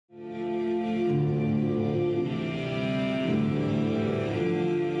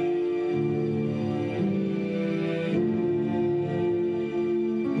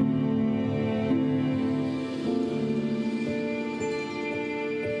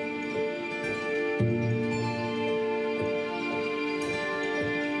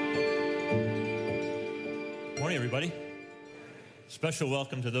everybody. Special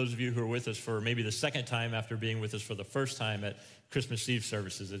welcome to those of you who are with us for maybe the second time after being with us for the first time at Christmas Eve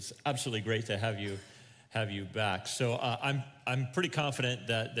services. It's absolutely great to have you back. So I'm pretty confident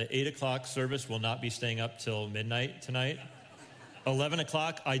that the 8 o'clock service will not be staying up till midnight tonight. 11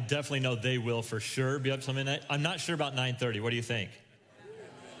 o'clock, I definitely know they will for sure be up till midnight. I'm not sure about 9:30. What do you think?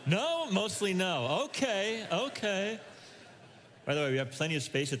 No? Mostly no. Okay. By the way, we have plenty of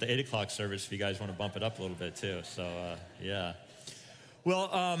space at the 8 o'clock service if you guys want to bump it up a little bit too. So, yeah.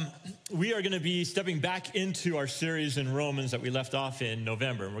 Well, we are going to be stepping back into our series in Romans that we left off in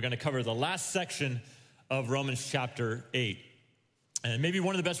November. And we're going to cover the last section of Romans chapter 8. And maybe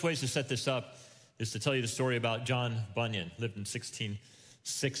one of the best ways to set this up is to tell you the story about John Bunyon. Lived in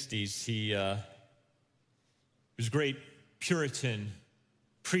 1660s. He was a great Puritan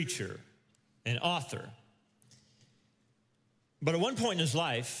preacher and author. But at one point in his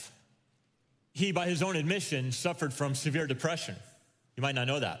life, he, by his own admission, suffered from severe depression. You might not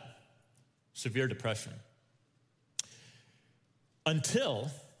know that. Severe depression. Until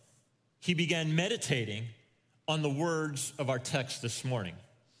he began meditating on the words of our text this morning.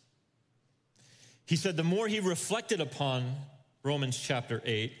 He said the more he reflected upon Romans chapter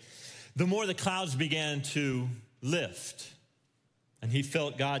 8, the more the clouds began to lift. And he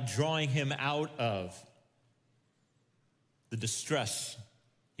felt God drawing him out of the distress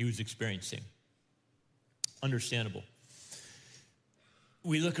he was experiencing. Understandable.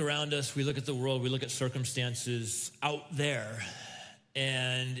 We look around us, we look at the world, we look at circumstances out there,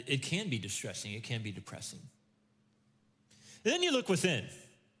 and it can be distressing, it can be depressing. And then you look within.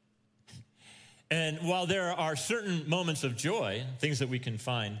 And while there are certain moments of joy, things that we can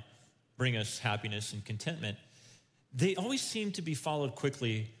find bring us happiness and contentment, they always seem to be followed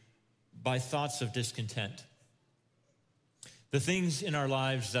quickly by thoughts of discontent. The things in our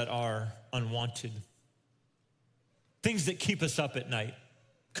lives that are unwanted, things that keep us up at night,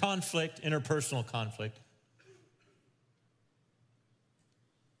 conflict, interpersonal conflict.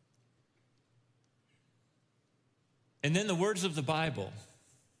 And then the words of the Bible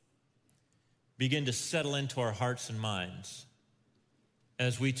begin to settle into our hearts and minds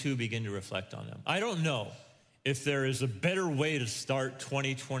as we too begin to reflect on them. I don't know if there is a better way to start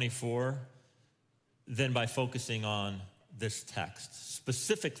 2024 than by focusing on this text.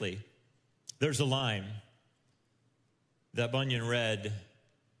 Specifically, there's a line that Bunyan read,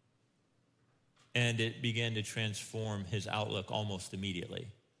 and it began to transform his outlook almost immediately.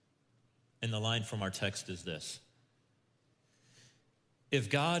 And the line from our text is this: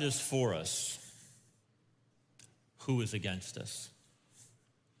 if God is for us, who is against us?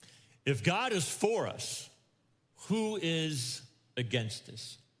 If God is for us, who is against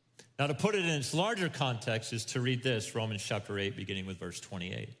us? Now, to put it in its larger context is to read this, Romans chapter 8, beginning with verse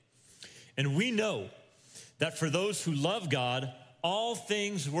 28. And we know that for those who love God, all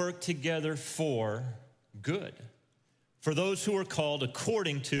things work together for good, for those who are called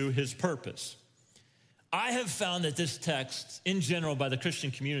according to his purpose. I have found that this text, in general, by the Christian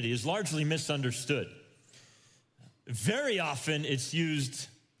community, is largely misunderstood. Very often, it's used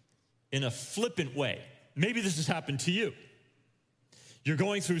in a flippant way. Maybe this has happened to you. You're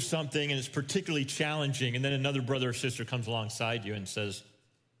going through something and it's particularly challenging, and then another brother or sister comes alongside you and says,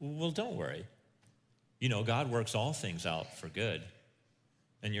 well, don't worry. You know, God works all things out for good.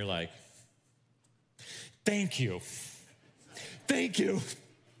 And you're like, thank you. Thank you.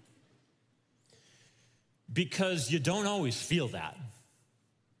 Because you don't always feel that.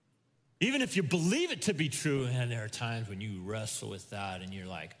 Even if you believe it to be true, and there are times when you wrestle with that and you're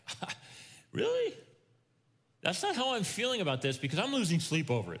like, really? That's not how I'm feeling about this, because I'm losing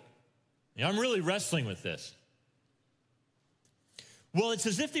sleep over it. You know, I'm really wrestling with this. Well, it's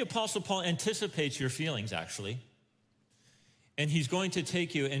as if the Apostle Paul anticipates your feelings, actually. And he's going to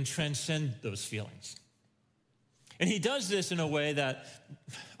take you and transcend those feelings. And he does this in a way that,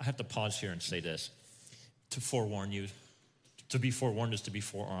 I have to pause here and say this, to forewarn you. To be forewarned is to be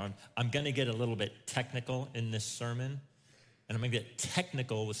forearmed. I'm going to get a little bit technical in this sermon. And I'm going to get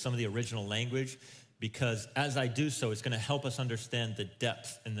technical with some of the original language, because as I do so, it's going to help us understand the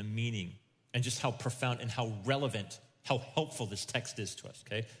depth and the meaning and just how profound and how relevant, how helpful this text is to us,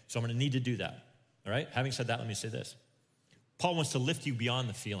 okay? So I'm going to need to do that, all right? Having said that, let me say this. Paul wants to lift you beyond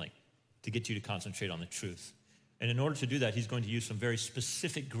the feeling to get you to concentrate on the truth. And in order to do that, he's going to use some very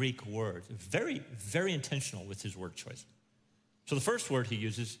specific Greek words, very, very intentional with his word choice. So the first word he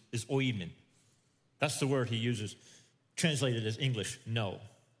uses is oidmen. That's the word he uses, translated as English, know.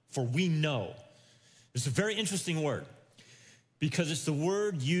 For we know. It's a very interesting word because it's the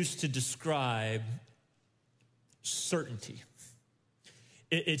word used to describe certainty.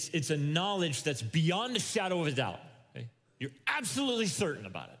 It's a knowledge that's beyond a shadow of a doubt. Okay? You're absolutely certain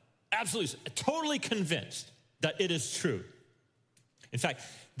about it. Absolutely, totally convinced that it is true. In fact,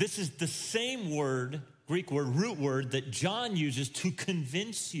 this is the same word, Greek word, root word, that John uses to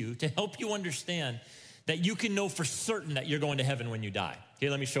convince you, to help you understand that you can know for certain that you're going to heaven when you die. Okay,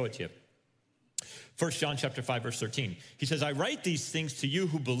 let me show it to you. 1 John chapter 5, verse 13. He says, I write these things to you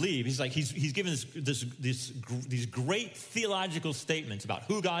who believe. He's given these great theological statements about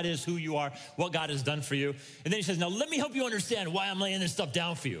who God is, who you are, what God has done for you. And then he says, now let me help you understand why I'm laying this stuff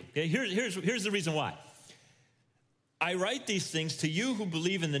down for you. Okay, here's the reason why. I write these things to you who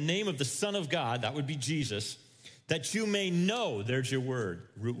believe in the name of the Son of God, that would be Jesus, that you may know, there's your word.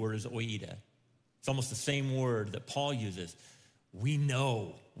 Root word is oida. It's almost the same word that Paul uses. We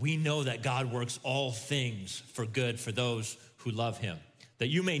know that God works all things for good for those who love him, that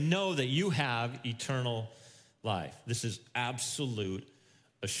you may know that you have eternal life. This is absolute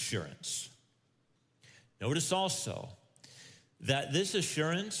assurance. Notice also that this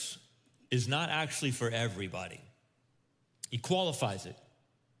assurance is not actually for everybody. He qualifies it.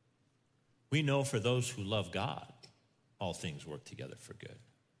 We know for those who love God, all things work together for good.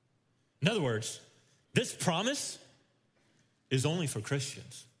 In other words, this promise is only for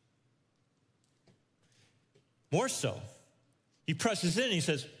Christians. More so, he presses in and he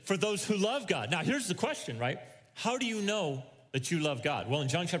says, for those who love God. Now, here's the question, right? How do you know that you love God? Well, in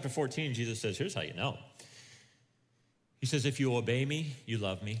John chapter 14, Jesus says, here's how you know. He says, if you obey me, you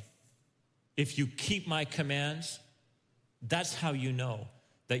love me. If you keep my commands, that's how you know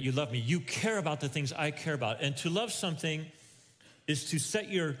that you love me. You care about the things I care about. And to love something is to set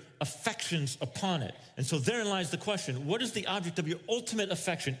your affections upon it. And so therein lies the question, what is the object of your ultimate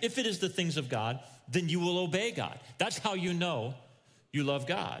affection? If it is the things of God, then you will obey God. That's how you know you love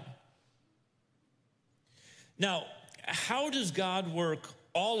God. Now, how does God work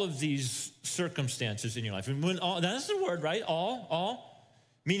all of these circumstances in your life? And that's the word, right? All.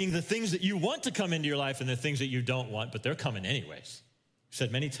 Meaning the things that you want to come into your life and the things that you don't want, but they're coming anyways. I've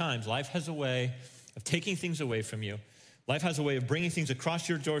said many times, life has a way of taking things away from you. Life has a way of bringing things across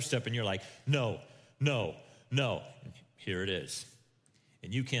your doorstep, and you're like, no. And here it is.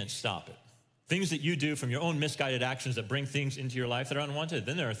 And you can't stop it. Things that you do from your own misguided actions that bring things into your life that are unwanted.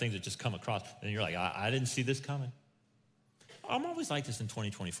 Then there are things that just come across, and you're like, I didn't see this coming. I'm always like this in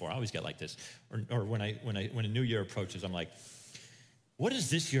 2024. I always get like this. Or when a new year approaches, I'm like, what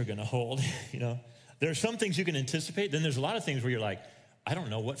is this year going to hold? There are some things you can anticipate. Then there's a lot of things where you're like, I don't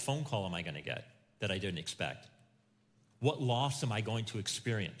know, what phone call am I going to get that I didn't expect? What loss am I going to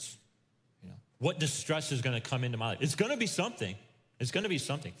experience? What distress is going to come into my life? It's going to be something. It's going to be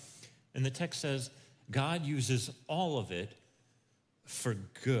something. And the text says, God uses all of it for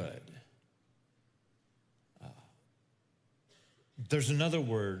good. There's another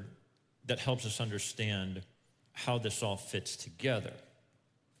word that helps us understand how this all fits together.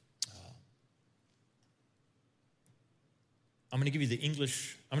 I'm going to give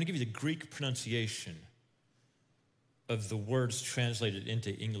you the Greek pronunciation of the words translated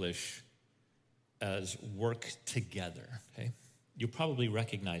into English as work together, okay? You'll probably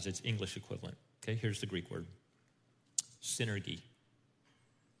recognize its English equivalent, okay? Here's the Greek word, synergy.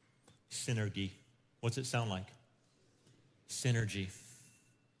 Synergy. What's it sound like? Synergy.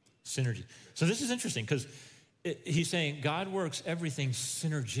 Synergy. So this is interesting because he's saying God works everything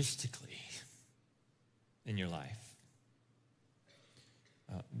synergistically in your life.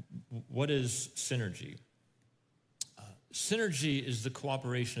 What is synergy? Synergy is the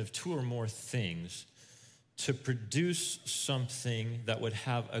cooperation of two or more things to produce something that would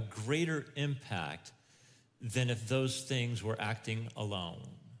have a greater impact than if those things were acting alone.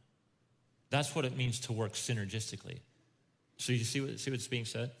 That's what it means to work synergistically. So you see what's being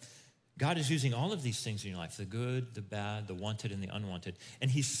said? God is using all of these things in your life, the good, the bad, the wanted, and the unwanted. And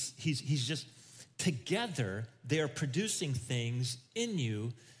he's just, together, they are producing things in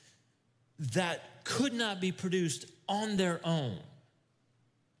you that could not be produced on their own.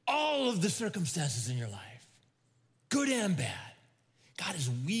 All of the circumstances in your life, good and bad, God is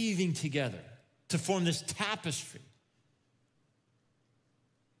weaving together to form this tapestry.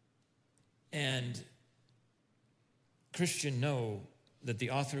 And Christian, know that the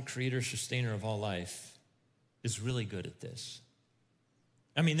author, creator, sustainer of all life is really good at this.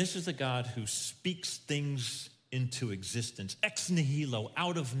 I mean, this is the God who speaks things into existence, ex nihilo,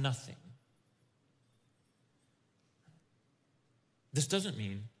 out of nothing. This doesn't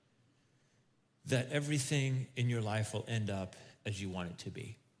mean that everything in your life will end up as you want it to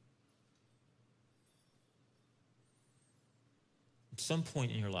be. At some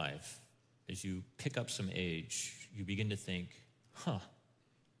point in your life, as you pick up some age, you begin to think,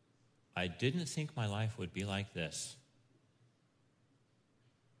 I didn't think my life would be like this.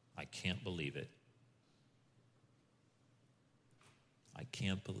 I can't believe it. I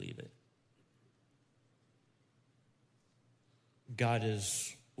can't believe it. God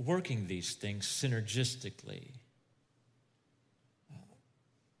is working these things synergistically.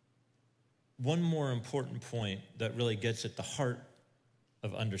 One more important point that really gets at the heart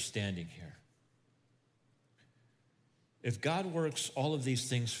of understanding here. If God works all of these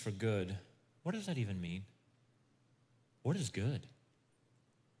things for good, what does that even mean? What is good?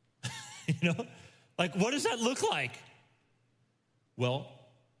 Like, what does that look like? Well,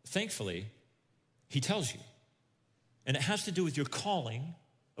 thankfully, he tells you. And it has to do with your calling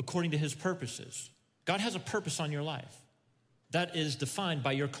according to his purposes. God has a purpose on your life. That is defined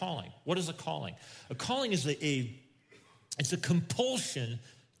by your calling. What is a calling? A calling is it's a compulsion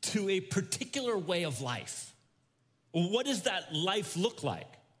to a particular way of life. What does that life look like?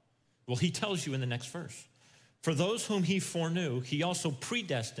 Well, he tells you in the next verse. For those whom he foreknew, he also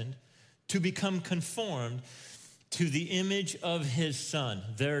predestined to become conformed to the image of his Son.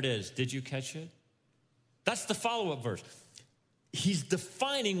 There it is. Did you catch it? That's the follow-up verse. He's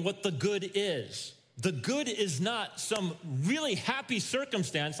defining what the good is. The good is not some really happy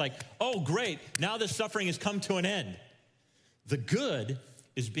circumstance like, oh, great, now the suffering has come to an end. The good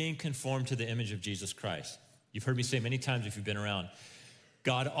is being conformed to the image of Jesus Christ. You've heard me say many times if you've been around,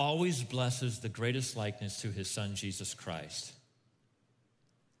 God always blesses the greatest likeness to his Son, Jesus Christ.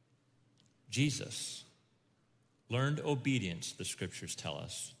 Jesus learned obedience, the scriptures tell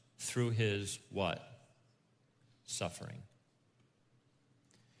us, through his what? Suffering.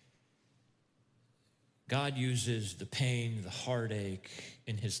 God uses the pain, the heartache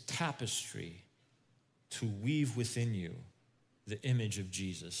in his tapestry to weave within you the image of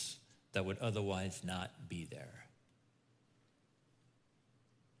Jesus that would otherwise not be there.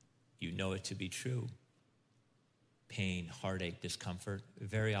 You know it to be true. Pain, heartache, discomfort.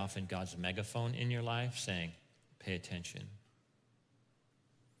 Very often God's megaphone in your life saying, pay attention.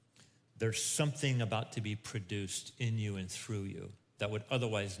 There's something about to be produced in you and through you that would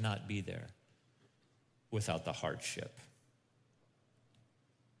otherwise not be there without the hardship.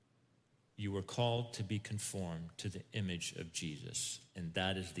 You were called to be conformed to the image of Jesus, and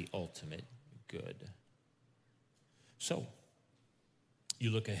that is the ultimate good. So, you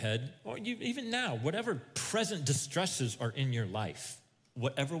look ahead, or even now, whatever present distresses are in your life,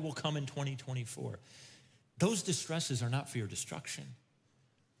 whatever will come in 2024, those distresses are not for your destruction,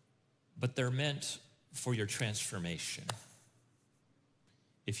 but they're meant for your transformation,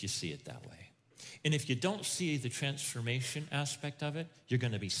 if you see it that way. And if you don't see the transformation aspect of it, you're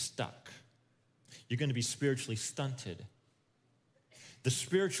going to be stuck. You're going to be spiritually stunted. The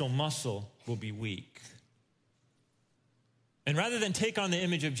spiritual muscle will be weak. And rather than take on the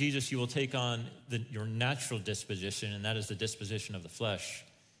image of Jesus, you will take on your natural disposition, and that is the disposition of the flesh.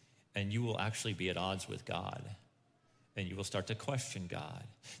 And you will actually be at odds with God. And you will start to question God.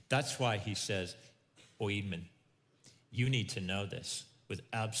 That's why he says, Oidman, you need to know this with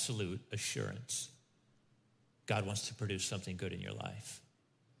absolute assurance. God wants to produce something good in your life.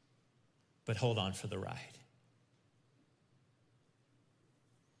 But hold on for the ride.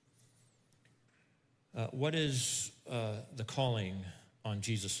 What is the calling on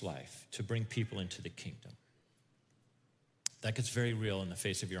Jesus' life? To bring people into the kingdom. That gets very real in the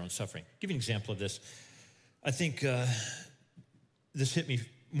face of your own suffering. I'll give you an example of this. I think this hit me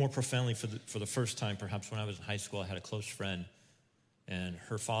more profoundly for the first time, perhaps when I was in high school. I had a close friend, and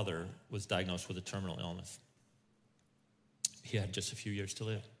her father was diagnosed with a terminal illness. He had just a few years to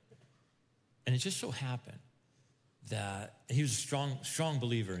live. And it just so happened that he was a strong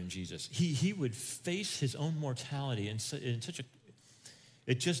believer in Jesus. He would face his own mortality in such a,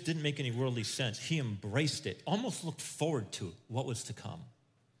 it just didn't make any worldly sense. He embraced it, almost looked forward to what was to come.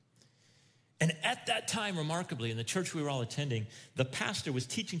 And at that time, remarkably, in the church we were all attending, the pastor was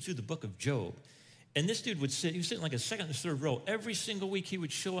teaching through the book of Job. And this dude he was sitting like a second or third row. Every single week he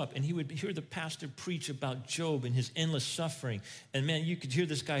would show up and he would hear the pastor preach about Job and his endless suffering. And man, you could hear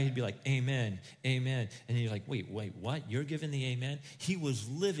this guy, he'd be like, amen, amen. And you're like, wait, what? You're giving the amen? He was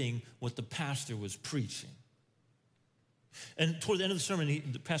living what the pastor was preaching. And toward the end of the sermon,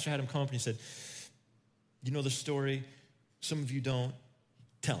 the pastor had him come up and he said, you know the story? Some of you don't.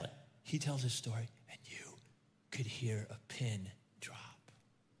 Tell it. He tells his story and you could hear a pin drop.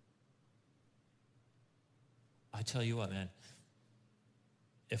 I tell you what, man,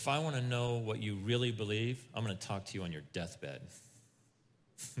 if I want to know what you really believe, I'm going to talk to you on your deathbed.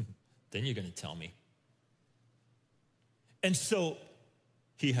 Then you're going to tell me. And so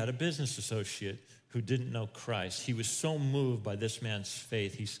He had a business associate who didn't know Christ. He was so moved by this man's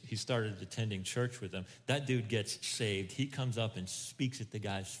faith, he started attending church with him. That dude gets saved. He comes up and speaks at the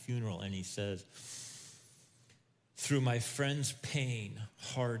guy's funeral, and he says, through my friend's pain,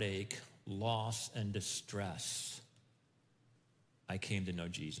 heartache, loss, and distress, I came to know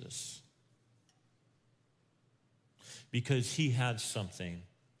Jesus. Because he had something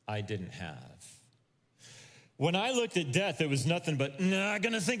I didn't have. When I looked at death, it was nothing but, not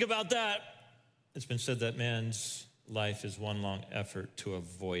gonna think about that. It's been said that man's life is one long effort to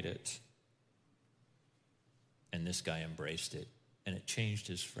avoid it. And this guy embraced it, and it changed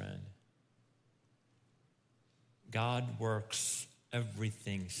his friend. God works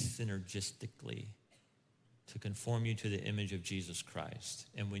everything synergistically to conform you to the image of Jesus Christ.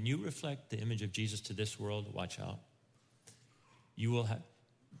 And when you reflect the image of Jesus to this world, watch out.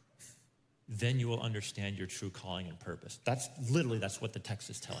 Then you will understand your true calling and purpose. That's what the text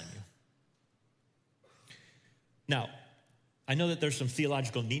is telling you. Now, I know that there's some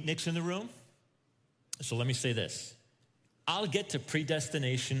theological neatnicks in the room, so let me say this. I'll get to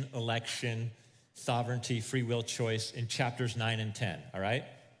predestination, election, sovereignty, free will choice in chapters 9 and 10, all right?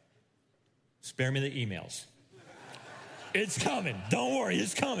 Spare me the emails. It's coming. Don't worry,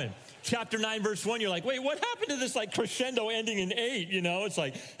 it's coming. Chapter 9, verse 1, you're like, wait, what happened to this like crescendo ending in 8? You know, it's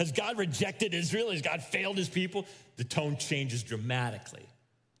like, has God rejected Israel? Has God failed his people? The tone changes dramatically.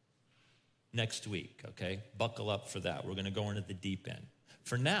 Next week, okay? Buckle up for that. We're going to go into the deep end.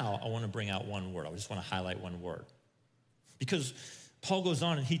 For now, I want to bring out one word. I just want to highlight one word. Because Paul goes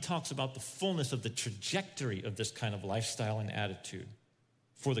on and he talks about the fullness of the trajectory of this kind of lifestyle and attitude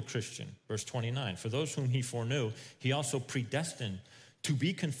for the Christian. Verse 29, for those whom he foreknew, he also predestined to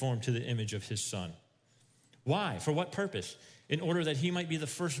be conformed to the image of his Son. Why? For what purpose? In order that he might be the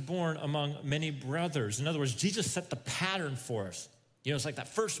firstborn among many brothers. In other words, Jesus set the pattern for us. You know, it's like that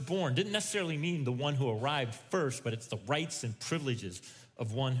firstborn didn't necessarily mean the one who arrived first, but it's the rights and privileges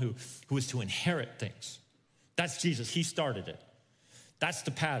of one who is to inherit things. That's Jesus. He started it. That's the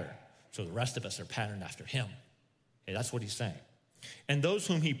pattern. So the rest of us are patterned after him. Okay, that's what he's saying. And those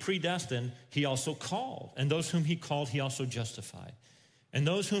whom he predestined, he also called. And those whom he called, he also justified. And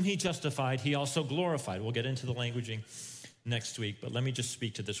those whom he justified, he also glorified. We'll get into the languaging next week, but let me just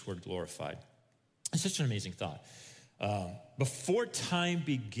speak to this word glorified. It's such an amazing thought. Before time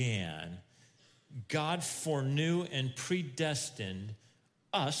began, God foreknew and predestined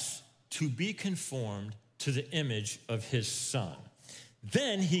us to be conformed to the image of his Son.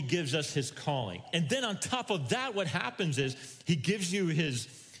 Then he gives us his calling. And then on top of that, what happens is he gives you his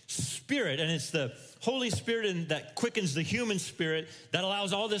Spirit, and it's the Holy Spirit that quickens the human spirit that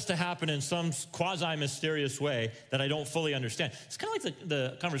allows all this to happen in some quasi-mysterious way that I don't fully understand. It's kind of like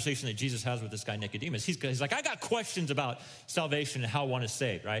the conversation that Jesus has with this guy Nicodemus. He's like, I got questions about salvation and how one is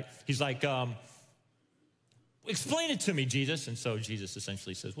saved, right? He's like, explain it to me, Jesus. And so Jesus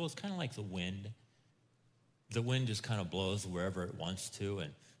essentially says, well, it's kind of like the wind. The wind just kind of blows wherever it wants to,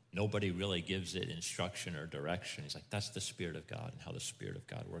 and nobody really gives it instruction or direction. He's like, that's the Spirit of God and how the Spirit of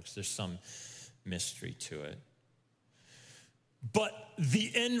God works. There's some mystery to it. But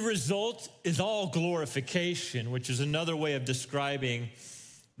the end result is all glorification, which is another way of describing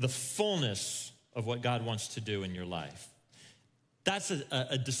the fullness of what God wants to do in your life. That's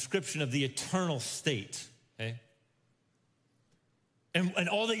a description of the eternal state, okay? And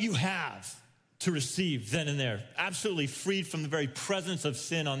all that you have to receive then and there, absolutely freed from the very presence of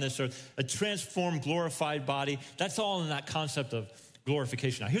sin on this earth, a transformed, glorified body. That's all in that concept of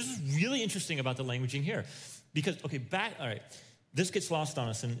glorification. Now, here's what's really interesting about the languaging here. Because, all right, this gets lost on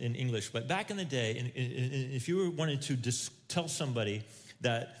us in English, but back in the day, if you wanted to tell somebody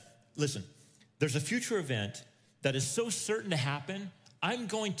that, listen, there's a future event that is so certain to happen, I'm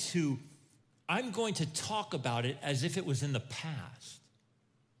going to talk about it as if it was in the past.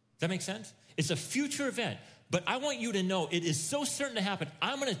 Does that make sense? It's a future event, but I want you to know it is so certain to happen.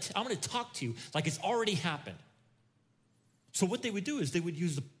 I'm going to talk to you like it's already happened. So what they would do is they would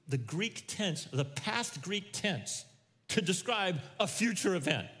use the Greek tense, the past Greek tense, to describe a future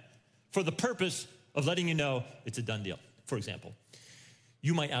event for the purpose of letting you know it's a done deal. For example,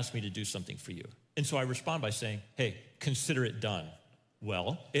 you might ask me to do something for you. And so I respond by saying, hey, consider it done.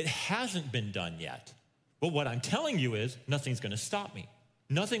 Well, it hasn't been done yet. But what I'm telling you is nothing's going to stop me.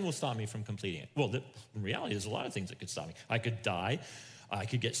 Nothing will stop me from completing it. Well, in reality, there's a lot of things that could stop me. I could die. I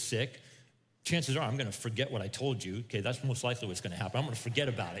could get sick. Chances are I'm going to forget what I told you. Okay, that's most likely what's going to happen. I'm going to forget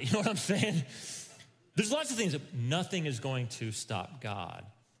about it. You know what I'm saying? There's lots of things that nothing is going to stop God.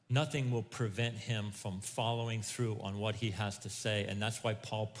 Nothing will prevent him from following through on what he has to say. And that's why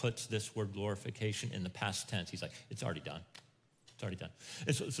Paul puts this word glorification in the past tense. He's like, it's already done. It's already done.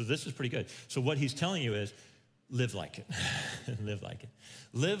 And so this is pretty good. So what he's telling you is, live like it. Live like it.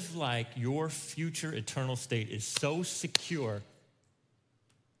 Live like your future eternal state is so secure.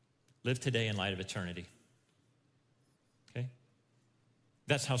 Live today in light of eternity. Okay?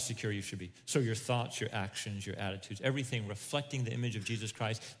 That's how secure you should be. So your thoughts, your actions, your attitudes, everything reflecting the image of Jesus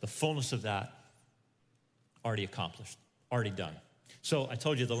Christ, the fullness of that, already accomplished, already done. So I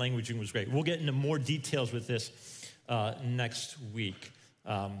told you the languaging was great. We'll get into more details with this next week.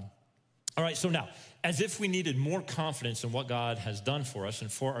 All right, so now, as if we needed more confidence in what God has done for us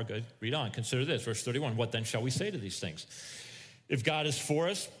and for our good, read on. Consider this, verse 31. What then shall we say to these things? If God is for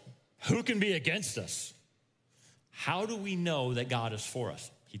us, who can be against us? How do we know that God is for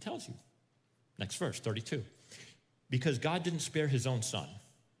us? He tells you. Next verse, 32. Because God didn't spare his own son,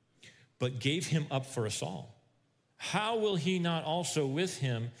 but gave him up for us all. How will he not also with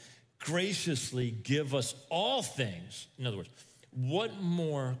him graciously give us all things? In other words, what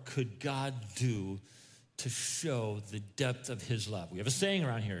more could God do to show the depth of his love? We have a saying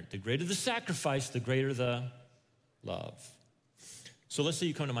around here, the greater the sacrifice, the greater the love. So let's say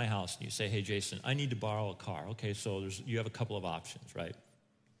you come to my house and you say, hey, Jason, I need to borrow a car. Okay, so you have a couple of options, right?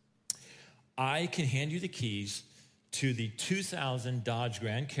 I can hand you the keys to the 2000 Dodge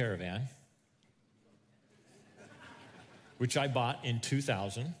Grand Caravan, which I bought in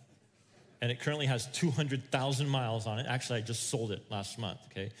 2000, and it currently has 200,000 miles on it. Actually, I just sold it last month,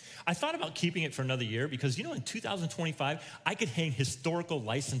 okay? I thought about keeping it for another year because, you know, in 2025, I could hang historical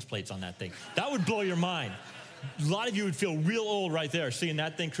license plates on that thing. That would blow your mind. A lot of you would feel real old right there, seeing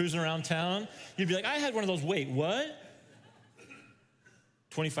that thing cruising around town. You'd be like, I had one of those. Wait, what?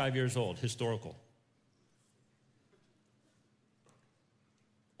 25 years old, historical.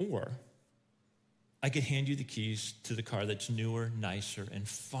 Or I could hand you the keys to the car that's newer, nicer, and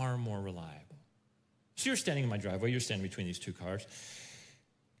far more reliable. So you're standing in my driveway, you're standing between these two cars,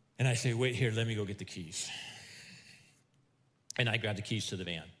 and I say, wait here, let me go get the keys. And I grab the keys to the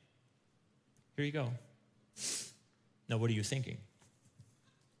van. Here you go. Now, what are you thinking?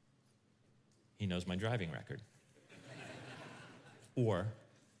 He knows my driving record. Or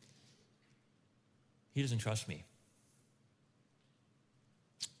he doesn't trust me.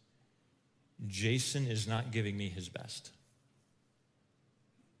 Jason is not giving me his best.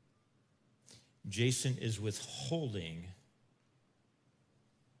 Jason is withholding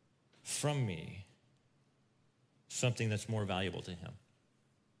from me something that's more valuable to him.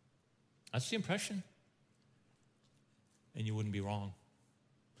 That's the impression. And you wouldn't be wrong.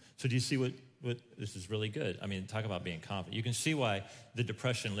 So do you see what this is really good? I mean, talk about being confident. You can see why the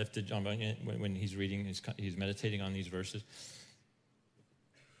depression lifted John Bunyon when he's reading, he's meditating on these verses.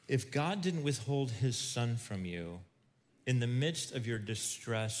 If God didn't withhold his son from you in the midst of your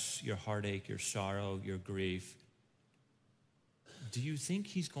distress, your heartache, your sorrow, your grief, do you think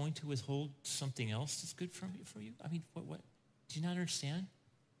he's going to withhold something else that's good for you? I mean, what? Do you not understand?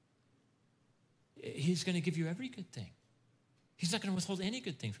 He's going to give you every good thing. He's not going to withhold any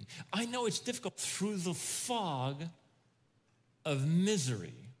good thing from you. I know it's difficult through the fog of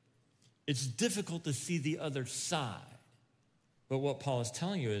misery. It's difficult to see the other side. But what Paul is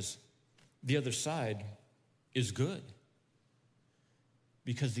telling you is the other side is good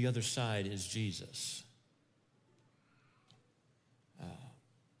because the other side is Jesus.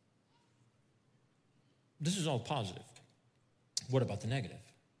 This is all positive. What about the negative?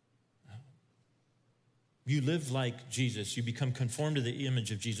 You live like Jesus. You become conformed to the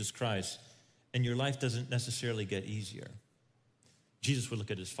image of Jesus Christ, and your life doesn't necessarily get easier. Jesus would look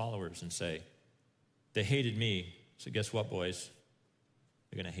at his followers and say, they hated me, so guess what, boys?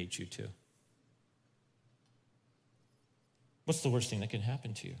 They're going to hate you too. What's the worst thing that can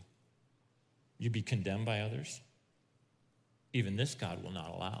happen to you? You be condemned by others? Even this God will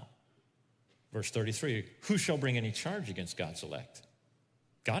not allow. Verse 33, who shall bring any charge against God's elect?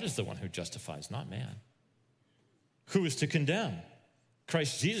 God is the one who justifies, not man. Who is to condemn?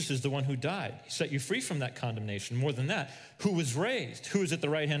 Christ Jesus is the one who died. He set you free from that condemnation. More than that, who was raised? Who is at the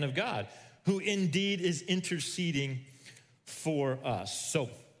right hand of God? Who indeed is interceding for us. So,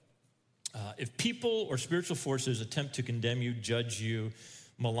 if people or spiritual forces attempt to condemn you, judge you,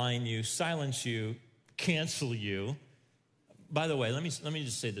 malign you, silence you, cancel you, by the way, let me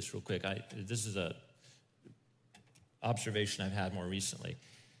just say this real quick. This is a observation I've had more recently.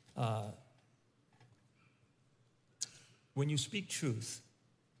 When you speak truth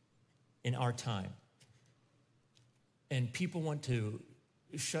in our time, and people want to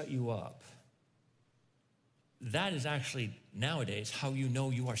shut you up, that is actually nowadays how you know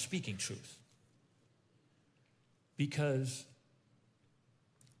you are speaking truth. Because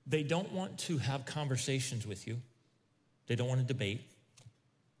they don't want to have conversations with you. They don't want to debate.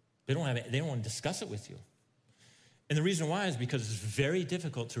 They don't want to discuss it with you. And the reason why is because it's very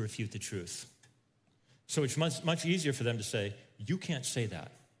difficult to refute the truth. So it's much easier for them to say, you can't say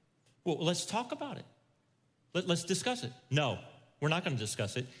that. Well, let's talk about it. Let's discuss it. No, we're not going to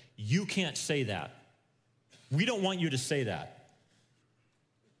discuss it. You can't say that. We don't want you to say that.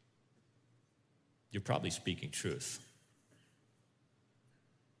 You're probably speaking truth.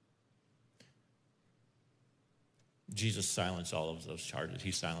 Jesus silenced all of those charges.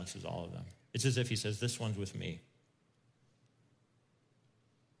 He silences all of them. It's as if he says, this one's with me.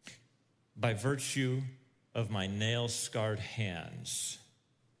 By virtue of my nail-scarred hands,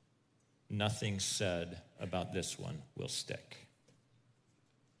 nothing said about this one will stick.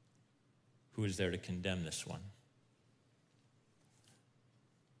 Who is there to condemn this one?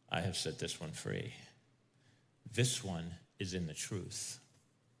 I have set this one free. This one is in the truth.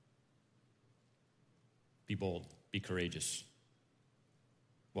 Be bold, be courageous.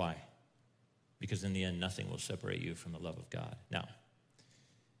 Why? Because in the end, nothing will separate you from the love of God. Now,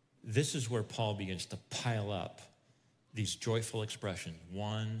 this is where Paul begins to pile up these joyful expressions,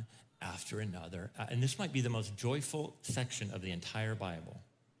 one after another. And this might be the most joyful section of the entire Bible.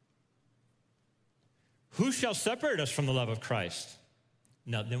 Who shall separate us from the love of Christ?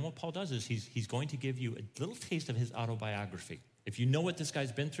 Now, then what Paul does is he's going to give you a little taste of his autobiography. If you know what this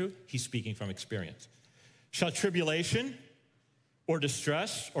guy's been through, he's speaking from experience. Shall tribulation or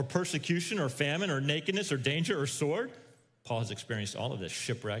distress or persecution or famine or nakedness or danger or sword? Paul has experienced all of this.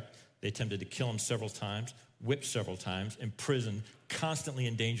 Shipwreck. They attempted to kill him several times, whipped several times, imprisoned, constantly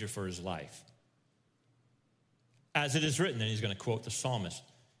in danger for his life. As it is written, and he's going to quote the psalmist.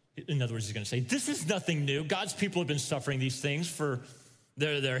 In other words, he's going to say, this is nothing new. God's people have been suffering these things for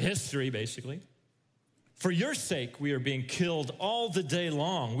their history, basically. For your sake, we are being killed all the day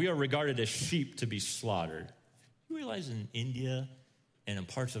long. We are regarded as sheep to be slaughtered. You realize in India and in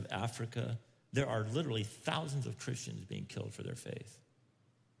parts of Africa, there are literally thousands of Christians being killed for their faith.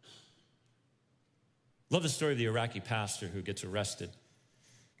 Love the story of the Iraqi pastor who gets arrested.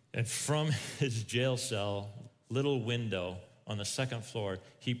 And from his jail cell, little window on the second floor,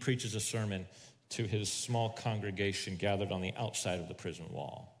 he preaches a sermon to his small congregation gathered on the outside of the prison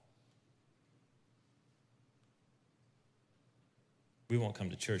wall. We won't come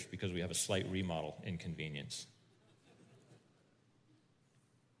to church because we have a slight remodel inconvenience.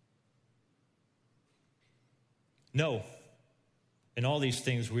 No, in all these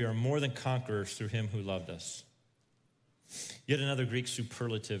things we are more than conquerors through him who loved us. Yet another Greek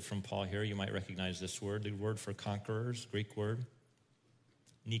superlative from Paul here. You might recognize this word, the word for conquerors, Greek word,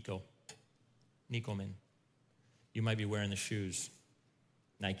 Nico, Nikomen. You might be wearing the shoes,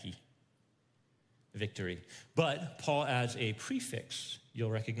 Nike, victory. But Paul adds a prefix.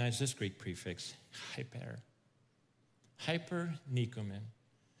 You'll recognize this Greek prefix, hyper. Hyper Nikomen.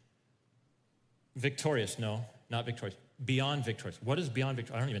 Victorious, no, not victorious. Beyond victorious. What is beyond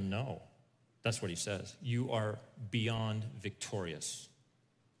victorious? I don't even know. That's what he says. You are beyond victorious,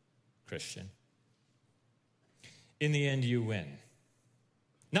 Christian. In the end, you win.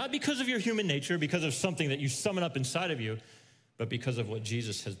 Not because of your human nature, because of something that you summon up inside of you, but because of what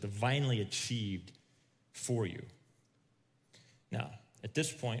Jesus has divinely achieved for you. Now, at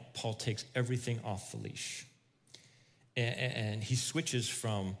this point, Paul takes everything off the leash. And he switches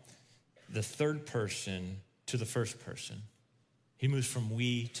from the third person to the first person. He moves from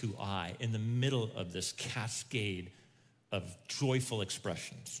we to I in the middle of this cascade of joyful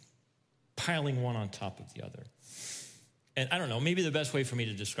expressions, piling one on top of the other. And I don't know, maybe the best way for me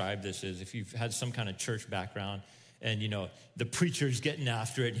to describe this is if you've had some kind of church background and, you know, the preacher's getting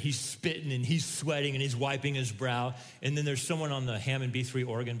after it, and he's spitting and he's sweating and he's wiping his brow, and then there's someone on the Hammond B3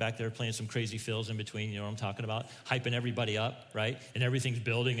 organ back there playing some crazy fills in between, you know what I'm talking about, hyping everybody up, right? And everything's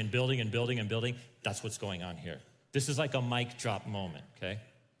building and building and building and building. That's what's going on here. This is like a mic drop moment, okay?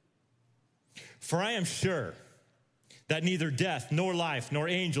 For I am sure that neither death, nor life, nor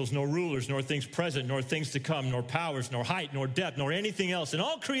angels, nor rulers, nor things present, nor things to come, nor powers, nor height, nor depth, nor anything else in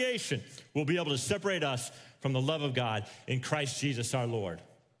all creation will be able to separate us from the love of God in Christ Jesus our Lord.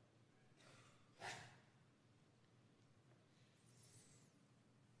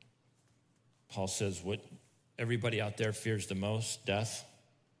 Paul says what everybody out there fears the most, death,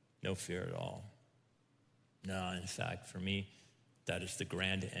 no fear at all. No, in fact, for me, that is the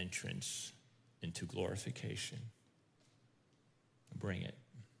grand entrance into glorification. Bring it.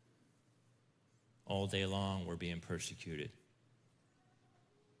 All day long, we're being persecuted.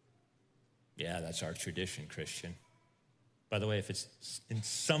 Yeah, that's our tradition, Christian. By the way, if it's in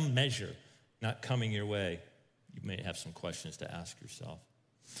some measure not coming your way, you may have some questions to ask yourself.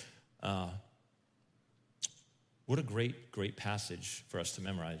 What a great, great passage for us to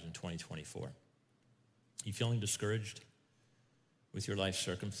memorize in 2024. You feeling discouraged with your life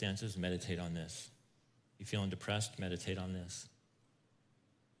circumstances? Meditate on this. You feeling depressed? Meditate on this.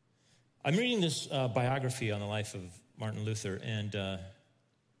 I'm reading this biography on the life of Martin Luther, and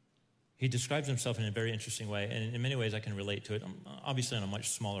he describes himself in a very interesting way, and in many ways I can relate to it, obviously on a much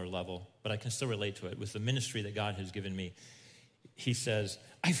smaller level, but I can still relate to it with the ministry that God has given me. He says,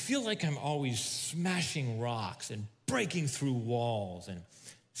 I feel like I'm always smashing rocks and breaking through walls and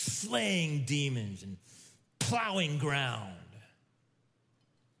slaying demons and plowing ground.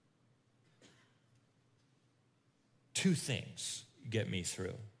 Two things get me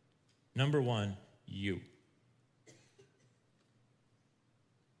through. Number one, you.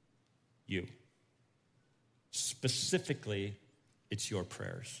 You. Specifically, it's your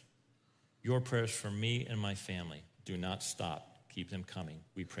prayers. Your prayers for me and my family. Do not stop. Keep them coming.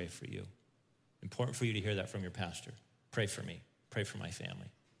 We pray for you. Important for you to hear that from your pastor. Pray for me. Pray for my family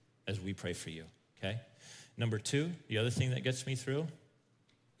as we pray for you, okay? Number two, the other thing that gets me through,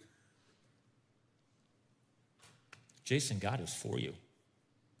 Jason, God is for you.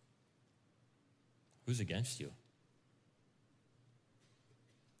 Who's against you?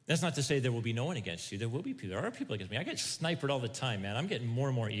 That's not to say there will be no one against you. There will be people. There are people against me. I get sniped all the time, man. I'm getting more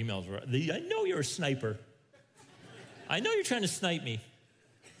and more emails. I know you're a sniper. I know you're trying to snipe me.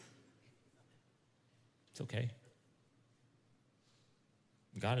 It's okay.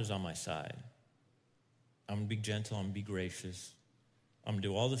 God is on my side. I'm going to be gentle. I'm going to be gracious. I'm going to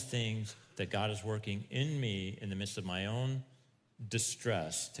do all the things that God is working in me in the midst of my own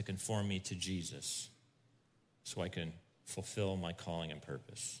distress to conform me to Jesus so I can fulfill my calling and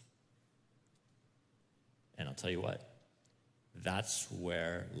purpose. And I'll tell you what, that's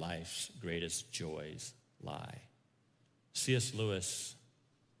where life's greatest joys lie. C.S. Lewis,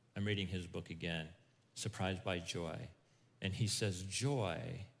 I'm reading his book again, Surprised by Joy. And he says joy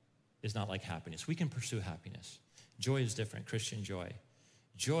is not like happiness. We can pursue happiness. Joy is different, Christian joy.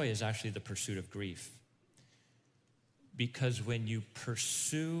 Joy is actually the pursuit of grief. Because when you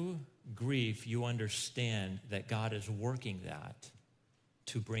pursue grief, you understand that God is working that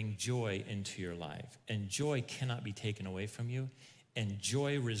to bring joy into your life. And joy cannot be taken away from you. And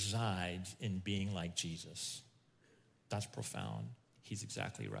joy resides in being like Jesus. That's profound. He's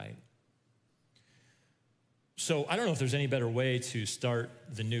exactly right. So I don't know if there's any better way to start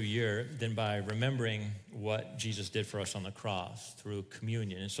the new year than by remembering what Jesus did for us on the cross through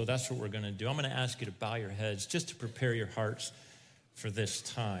communion. And so that's what we're going to do. I'm going to ask you to bow your heads just to prepare your hearts for this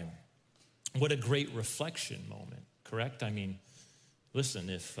time. What a great reflection moment, correct? I mean, listen,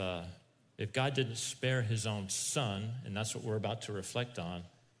 if God didn't spare his own son, and that's what we're about to reflect on,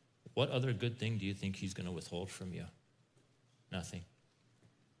 what other good thing do you think he's going to withhold from you? Nothing.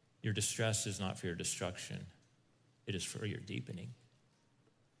 Your distress is not for your destruction. It is for your deepening.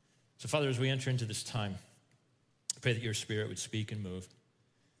 So, Father, as we enter into this time, I pray that your Spirit would speak and move.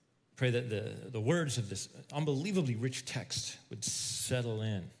 I pray that the words of this unbelievably rich text would settle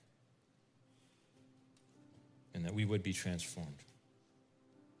in and that we would be transformed.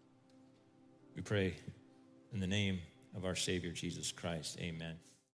 We pray in the name of our Savior, Jesus Christ. Amen.